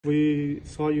We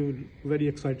saw you very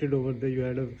excited over there. You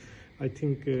had I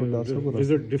think,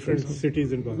 visit different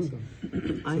cities in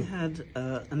Pakistan. I had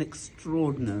an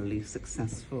extraordinarily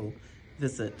successful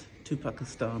visit to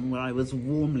Pakistan where I was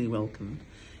warmly welcomed.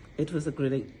 It was a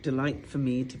great delight for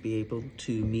me to be able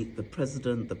to meet the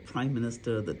President, the Prime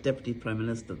Minister, the Deputy Prime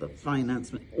Minister, the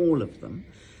Finance Minister, all of them.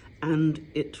 And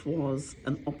it was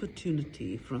an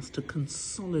opportunity for us to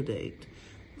consolidate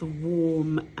the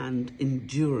warm and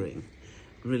enduring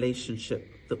relationship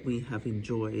that we have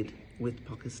enjoyed with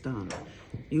Pakistan.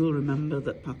 You'll remember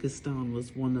that Pakistan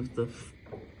was one of the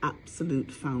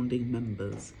absolute founding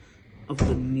members of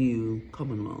the new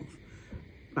Commonwealth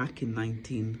back in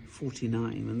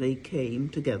 1949, and they came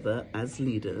together as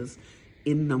leaders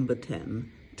in number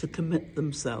 10 to commit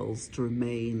themselves to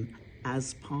remain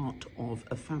as part of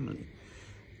a family.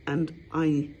 And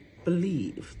I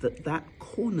believe that that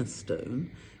cornerstone,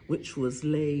 which was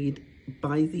laid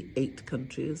by the 8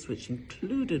 countries, which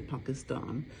included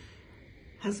Pakistan,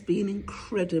 has been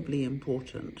incredibly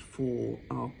important for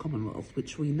our Commonwealth,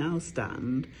 which we now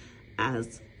stand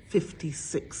as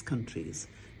 56 countries,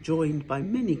 joined by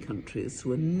many countries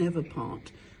who are never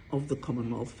part of the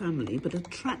Commonwealth family, but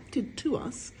attracted to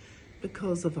us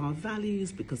because of our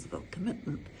values, because of our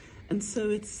commitment. And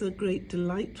so it's a great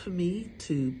delight for me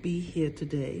to be here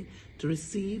today to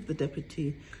receive the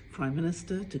Deputy Prime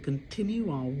Minister, to continue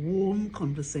our warm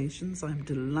conversations. I'm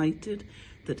delighted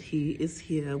that he is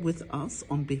here with us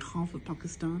on behalf of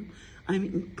Pakistan. I'm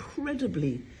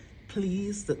incredibly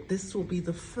pleased that this will be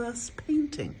the first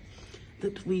painting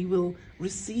that we will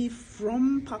receive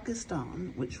from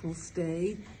Pakistan, which will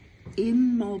stay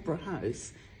in Marlborough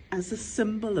House as a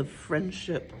symbol of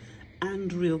friendship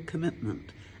and real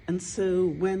commitment. And so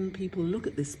when people look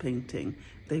at this painting,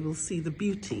 they will see the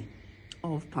beauty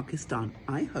of Pakistan.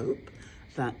 I hope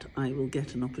that I will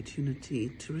get an opportunity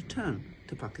to return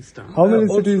to Pakistan. How many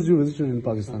cities you visited in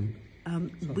Pakistan?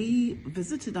 We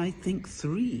visited, I think,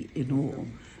 3 in all,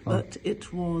 but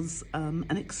it was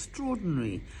an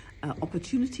extraordinary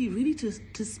opportunity really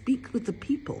to speak with the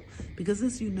people, because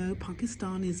as you know,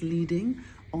 Pakistan is leading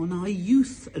on our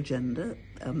youth agenda.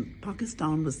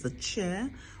 Pakistan was the chair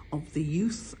of the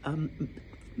youth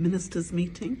ministers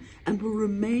meeting and will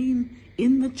remain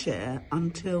in the chair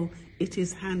until it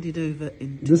is handed over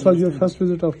in 2020. This was your first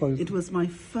visit of Pakistan? It was my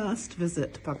first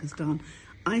visit to Pakistan.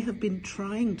 I have been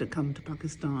trying to come to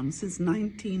Pakistan since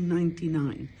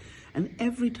 1999, and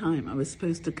every time I was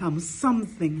supposed to come,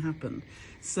 something happened.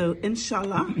 So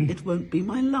inshallah, it won't be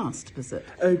my last visit.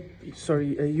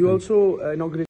 You also inaugurated